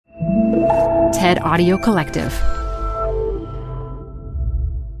TED Audio Collective.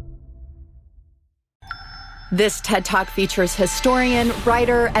 This TED Talk features historian,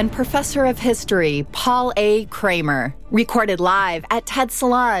 writer, and professor of history, Paul A. Kramer. Recorded live at TED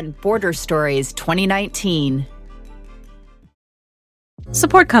Salon, Border Stories 2019.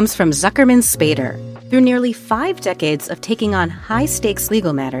 Support comes from Zuckerman Spader. Through nearly 5 decades of taking on high-stakes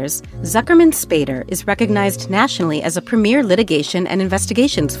legal matters, Zuckerman Spader is recognized nationally as a premier litigation and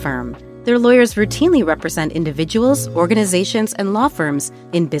investigations firm. Their lawyers routinely represent individuals, organizations, and law firms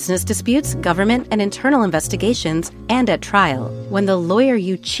in business disputes, government and internal investigations, and at trial, when the lawyer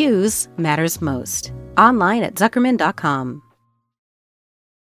you choose matters most. Online at Zuckerman.com.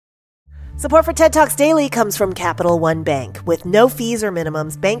 Support for TED Talks Daily comes from Capital One Bank. With no fees or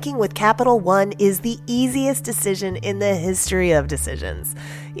minimums, banking with Capital One is the easiest decision in the history of decisions.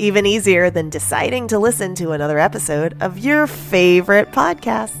 Even easier than deciding to listen to another episode of your favorite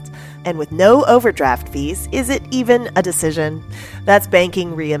podcast. And with no overdraft fees, is it even a decision? That's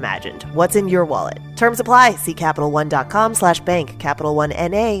banking reimagined. What's in your wallet? Terms apply. See CapitalOne.com/bank. Capital One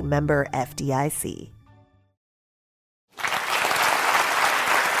N.A. member FDIC.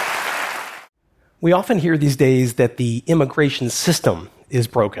 We often hear these days that the immigration system is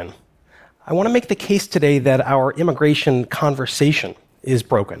broken. I want to make the case today that our immigration conversation is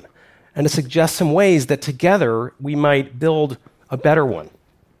broken, and to suggest some ways that together we might build a better one.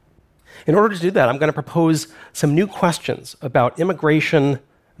 In order to do that, I'm going to propose some new questions about immigration,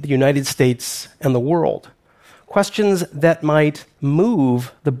 the United States, and the world. Questions that might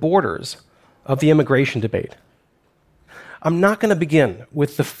move the borders of the immigration debate. I'm not going to begin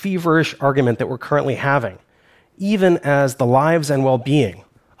with the feverish argument that we're currently having, even as the lives and well-being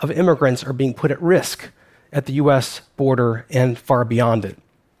of immigrants are being put at risk at the U.S. border and far beyond it.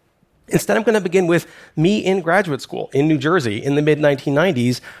 Instead, I'm going to begin with me in graduate school in New Jersey in the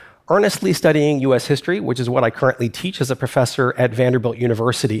mid-1990s, earnestly studying U.S. history, which is what I currently teach as a professor at Vanderbilt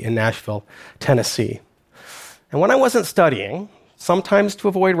University in Nashville, Tennessee. And when I wasn't studying, sometimes to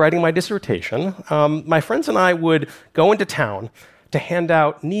avoid writing my dissertation, my friends and I would go into town to hand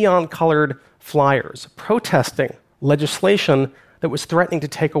out neon-colored flyers protesting legislation that was threatening to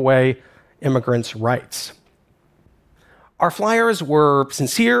take away immigrants' rights. Our flyers were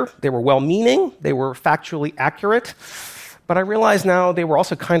sincere, they were well-meaning, they were factually accurate, but I realize now they were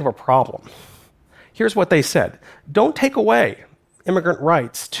also kind of a problem. Here's what they said: don't take away immigrant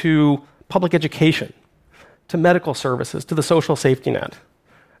rights to public education, to medical services, to the social safety net.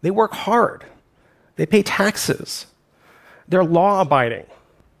 They work hard. They pay taxes. They're law-abiding.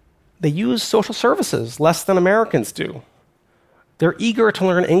 They use social services less than Americans do. They're eager to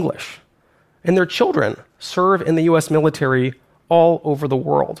learn English. And their children serve in the U.S. military all over the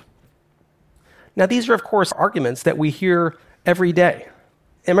world. Now, these are, of course, arguments that we hear every day.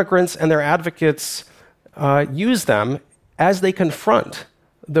 Immigrants and their advocates use them as they confront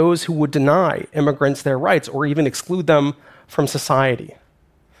those who would deny immigrants their rights or even exclude them from society.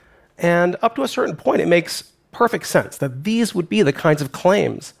 And up to a certain point, it makes perfect sense that these would be the kinds of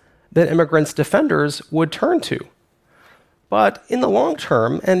claims that immigrants' defenders would turn to. But in the long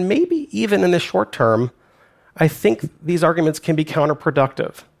term, and maybe even in the short term, I think these arguments can be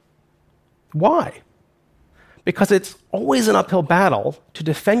counterproductive. Why? Because it's always an uphill battle to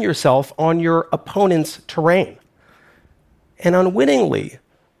defend yourself on your opponent's terrain. And unwittingly,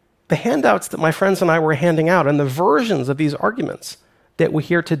 the handouts that my friends and I were handing out and the versions of these arguments that we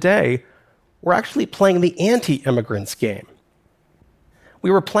hear today were actually playing the anti-immigrants game.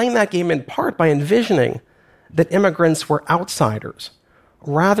 We were playing that game in part by envisioning that immigrants were outsiders,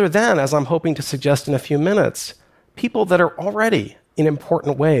 rather than, as I'm hoping to suggest in a few minutes, people that are already, in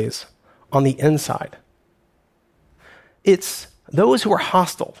important ways, on the inside. It's those who are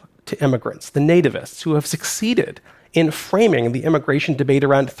hostile to immigrants, the nativists, who have succeeded in framing the immigration debate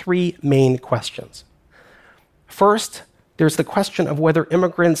around 3 main questions. First, there's the question of whether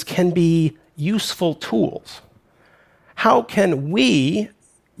immigrants can be useful tools. How can we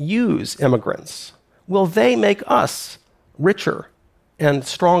use immigrants? Will they make us richer and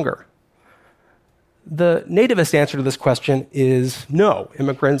stronger? The nativist answer to this question is no.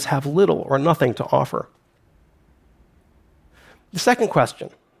 Immigrants have little or nothing to offer. The second question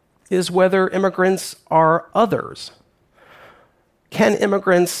is whether immigrants are others. Can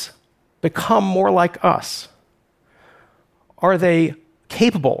immigrants become more like us? Are they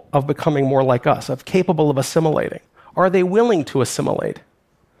capable of becoming more like us, capable of assimilating? Are they willing to assimilate?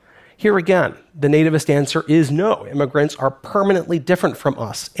 Here again, the nativist answer is no. Immigrants are permanently different from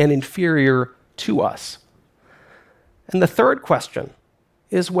us and inferior to us. And the third question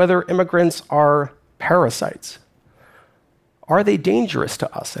is whether immigrants are parasites. Are they dangerous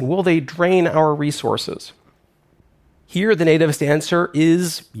to us, and will they drain our resources? Here, the nativist answer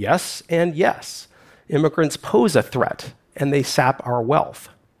is yes and yes. Immigrants pose a threat, and they sap our wealth.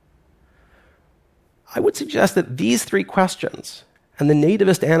 I would suggest that these three questions, and the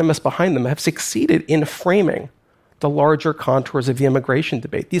nativist animus behind them, have succeeded in framing the larger contours of the immigration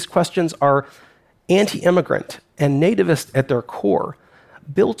debate. These questions are anti-immigrant and nativist at their core,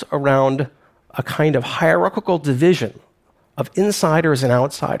 built around a kind of hierarchical division of insiders and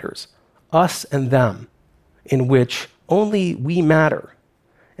outsiders, us and them, in which only we matter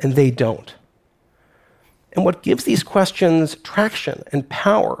and they don't. And what gives these questions traction and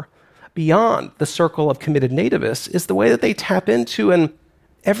power beyond the circle of committed nativists is the way that they tap into an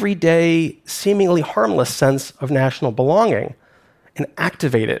everyday, seemingly harmless sense of national belonging and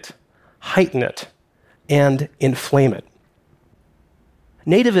activate it, heighten it, and inflame it.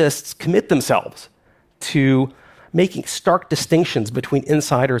 Nativists commit themselves to making stark distinctions between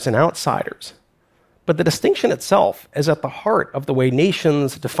insiders and outsiders. But the distinction itself is at the heart of the way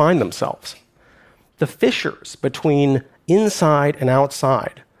nations define themselves. The fissures between inside and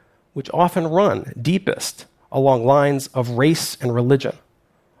outside, which often run deepest along lines of race and religion,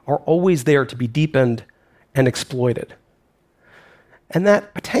 are always there to be deepened and exploited. And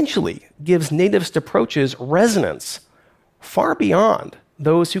that potentially gives nativist approaches resonance far beyond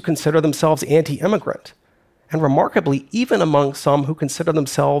those who consider themselves anti-immigrant, and remarkably, even among some who consider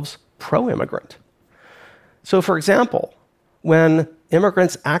themselves pro-immigrant. So, for example, when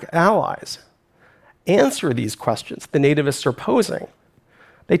immigrants' allies answer these questions the nativists are posing,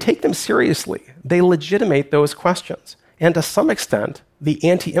 they take them seriously. They legitimate those questions, and to some extent, the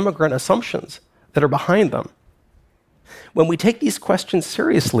anti-immigrant assumptions that are behind them. When we take these questions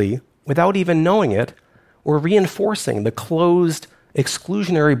seriously, without even knowing it, we're reinforcing the closed,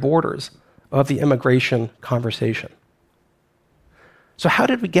 exclusionary borders of the immigration conversation. So how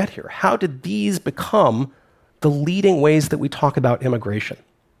did we get here? How did these become the leading ways that we talk about immigration?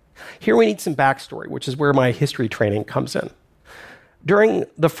 Here we need some backstory, which is where my history training comes in. During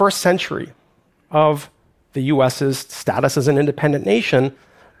the first century of the U.S.'s status as an independent nation,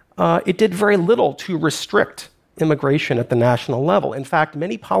 it did very little to restrict immigration at the national level. In fact,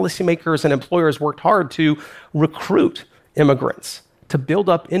 many policymakers and employers worked hard to recruit immigrants, to build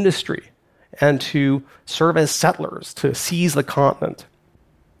up industry, and to serve as settlers, to seize the continent.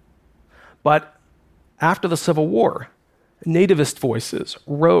 But after the Civil War, nativist voices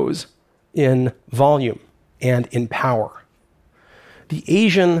rose in volume and in power. The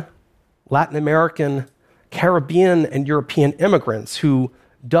Asian, Latin American, Caribbean, and European immigrants who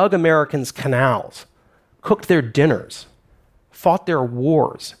dug Americans' canals, cooked their dinners, fought their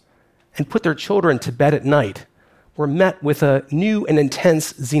wars, and put their children to bed at night were met with a new and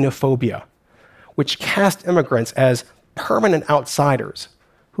intense xenophobia, which cast immigrants as permanent outsiders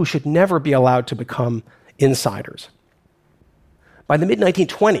who should never be allowed to become insiders. By the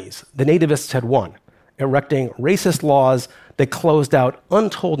mid-1920s, the nativists had won, erecting racist laws that closed out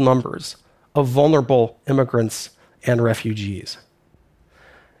untold numbers of vulnerable immigrants and refugees.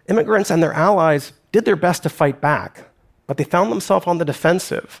 Immigrants and their allies did their best to fight back, but they found themselves on the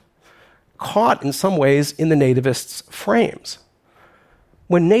defensive, caught in some ways in the nativists' frames.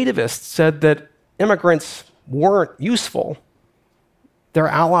 When nativists said that immigrants weren't useful, their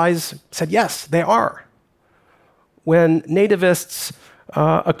allies said, yes, they are. When nativists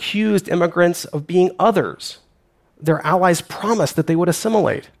accused immigrants of being others, their allies promised that they would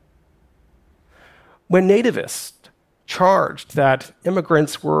assimilate. When nativists charged that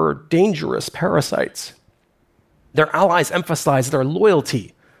immigrants were dangerous parasites, their allies emphasized their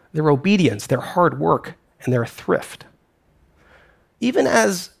loyalty, their obedience, their hard work, and their thrift. Even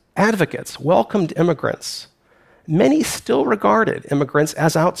as advocates welcomed immigrants, many still regarded immigrants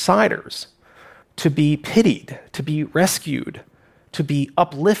as outsiders, to be pitied, to be rescued, to be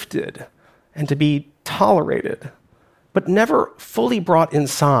uplifted, and to be tolerated, but never fully brought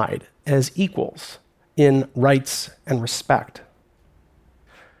inside as equals in rights and respect.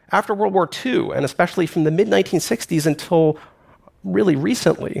 After World War II, and especially from the mid-1960s until really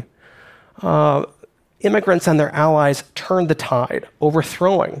recently, immigrants and their allies turned the tide,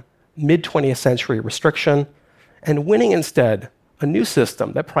 overthrowing mid-20th century restriction and winning instead a new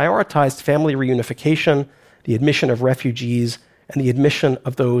system that prioritized family reunification, the admission of refugees, and the admission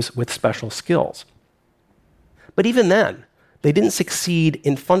of those with special skills. But even then, they didn't succeed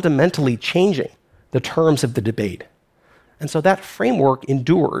in fundamentally changing the terms of the debate. And so that framework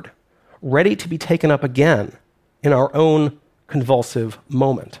endured, ready to be taken up again in our own convulsive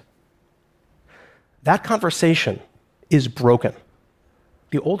moment. That conversation is broken.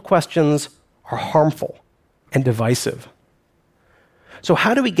 The old questions are harmful and divisive. So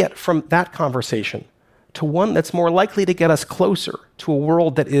how do we get from that conversation to one that's more likely to get us closer to a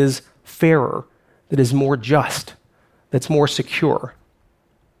world that is fairer, that is more just, that's more secure?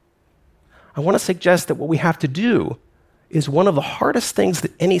 I want to suggest that what we have to do is one of the hardest things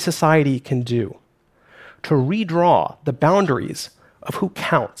that any society can do, to redraw the boundaries of who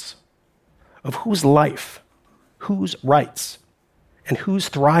counts, of whose life, whose rights, and whose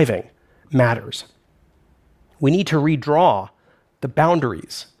thriving matters. We need to redraw the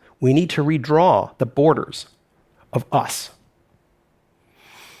boundaries. We need to redraw the borders of us.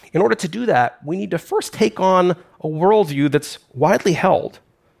 In order to do that, we need to first take on a worldview that's widely held,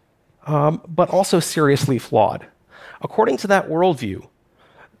 but also seriously flawed. According to that worldview,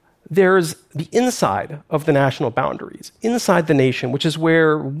 there's the inside of the national boundaries, inside the nation, which is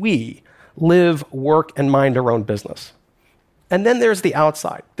where we live, work, and mind our own business. And then there's the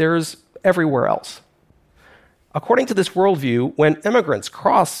outside. There's everywhere else. According to this worldview, when immigrants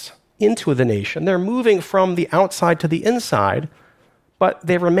cross into the nation, they're moving from the outside to the inside, but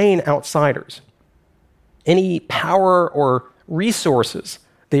they remain outsiders. Any power or resources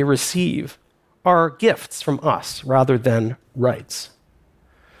they receive are gifts from us rather than rights.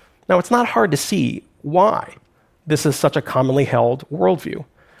 Now, it's not hard to see why this is such a commonly held worldview.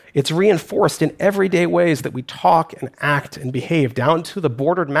 It's reinforced in everyday ways that we talk and act and behave, down to the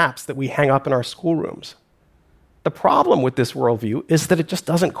bordered maps that we hang up in our schoolrooms. The problem with this worldview is that it just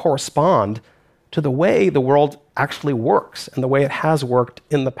doesn't correspond to the way the world actually works and the way it has worked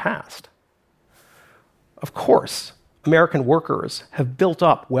in the past. Of course, American workers have built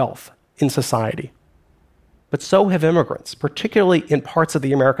up wealth in society, but so have immigrants, particularly in parts of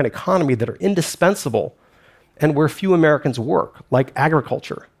the American economy that are indispensable and where few Americans work, like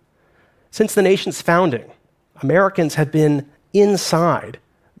agriculture. Since the nation's founding, Americans have been inside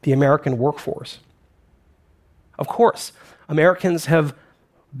the American workforce. Of course, Americans have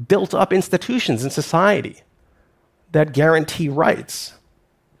built up institutions in society that guarantee rights,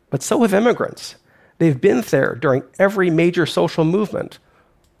 but so have immigrants. They've been there during every major social movement,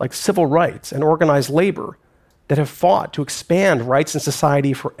 like civil rights and organized labor, that have fought to expand rights in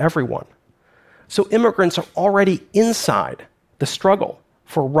society for everyone. So immigrants are already inside the struggle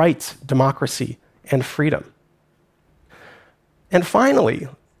for rights, democracy, and freedom. And finally,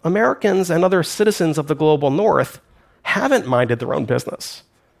 Americans and other citizens of the global North haven't minded their own business.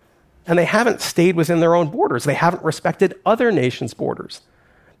 And they haven't stayed within their own borders. They haven't respected other nations' borders.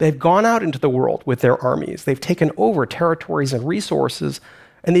 They've gone out into the world with their armies. They've taken over territories and resources,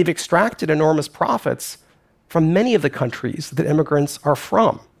 and they've extracted enormous profits from many of the countries that immigrants are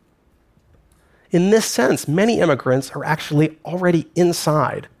from. In this sense, many immigrants are actually already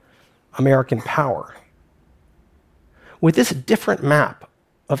inside American power. With this different map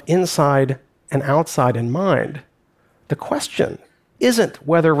of inside and outside in mind, the question isn't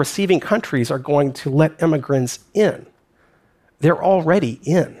whether receiving countries are going to let immigrants in. They're already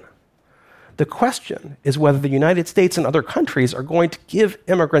in. The question is whether the United States and other countries are going to give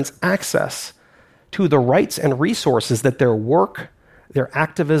immigrants access to the rights and resources that their work, their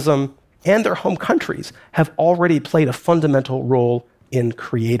activism, and their home countries have already played a fundamental role in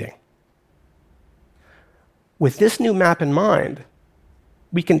creating. With this new map in mind,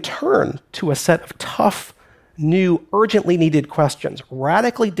 we can turn to a set of tough, new, urgently needed questions,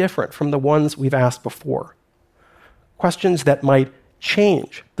 radically different from the ones we've asked before. Questions that might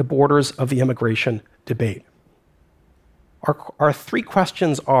change the borders of the immigration debate. Our three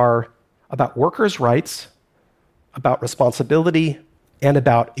questions are about workers' rights, about responsibility, and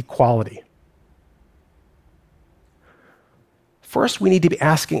about equality. First, we need to be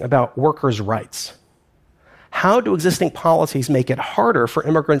asking about workers' rights. How do existing policies make it harder for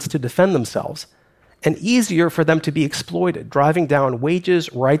immigrants to defend themselves and easier for them to be exploited, driving down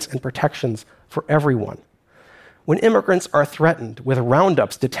wages, rights, and protections for everyone? When immigrants are threatened with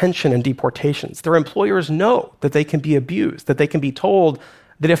roundups, detention, and deportations, their employers know that they can be abused, that they can be told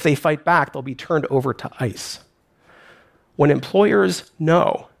that if they fight back, they'll be turned over to ICE. When employers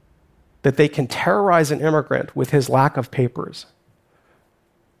know that they can terrorize an immigrant with his lack of papers,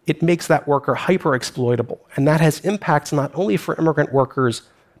 it makes that worker hyper-exploitable, and that has impacts not only for immigrant workers,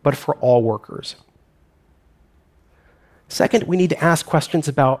 but for all workers. Second, we need to ask questions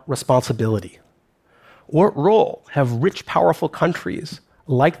about responsibility. What role have rich, powerful countries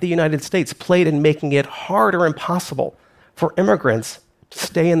like the United States played in making it hard or impossible for immigrants to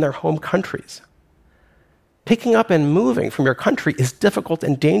stay in their home countries? Picking up and moving from your country is difficult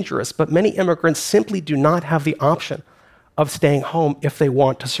and dangerous, but many immigrants simply do not have the option of staying home if they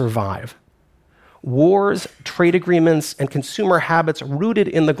want to survive. Wars, trade agreements, and consumer habits rooted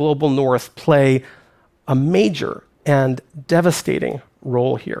in the global North play a major and devastating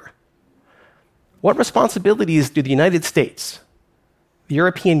role here. What responsibilities do the United States, the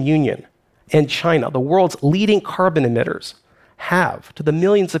European Union, and China, the world's leading carbon emitters, have to the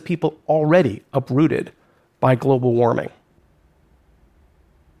millions of people already uprooted by global warming?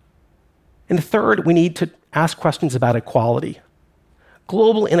 And third, we need to ask questions about equality.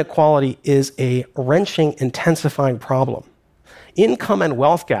 Global inequality is a wrenching, intensifying problem. Income and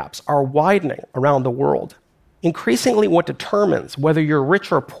wealth gaps are widening around the world. Increasingly, what determines whether you're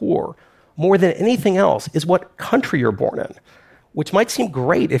rich or poor, more than anything else, is what country you're born in, which might seem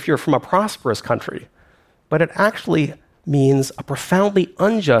great if you're from a prosperous country, but it actually means a profoundly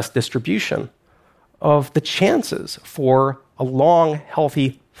unjust distribution of the chances for a long,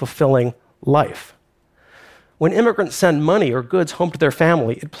 healthy, fulfilling life. When immigrants send money or goods home to their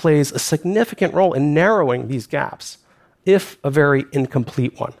family, it plays a significant role in narrowing these gaps, if a very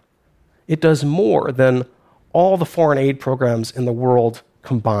incomplete one. It does more than all the foreign aid programs in the world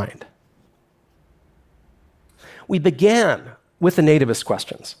combined. We began with the nativist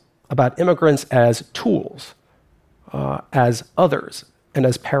questions about immigrants as tools, as others, and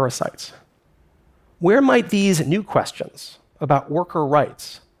as parasites. Where might these new questions about worker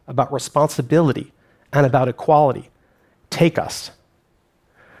rights, about responsibility, and about equality take us?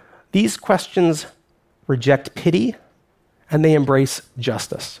 These questions reject pity, and they embrace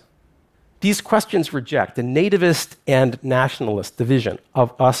justice. These questions reject the nativist and nationalist division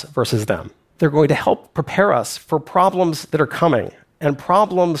of us versus them. They're going to help prepare us for problems that are coming, and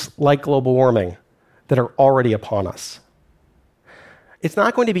problems like global warming that are already upon us. It's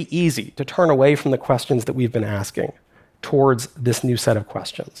not going to be easy to turn away from the questions that we've been asking towards this new set of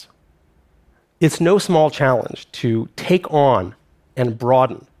questions. It's no small challenge to take on and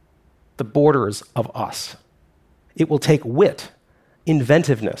broaden the borders of us. It will take wit,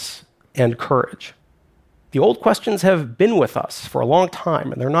 inventiveness, and courage. The old questions have been with us for a long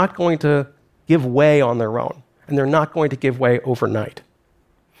time, and they're not going to give way on their own, and they're not going to give way overnight.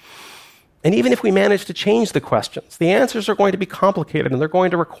 And even if we manage to change the questions, the answers are going to be complicated, and they're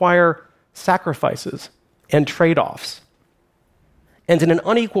going to require sacrifices and trade-offs. And in an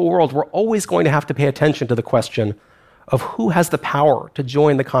unequal world, we're always going to have to pay attention to the question of who has the power to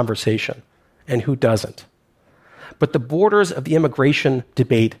join the conversation and who doesn't. But the borders of the immigration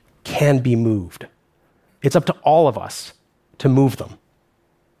debate can be moved. It's up to all of us to move them.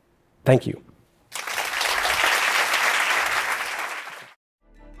 Thank you.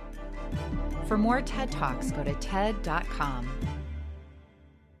 For more TED Talks, go to TED.com.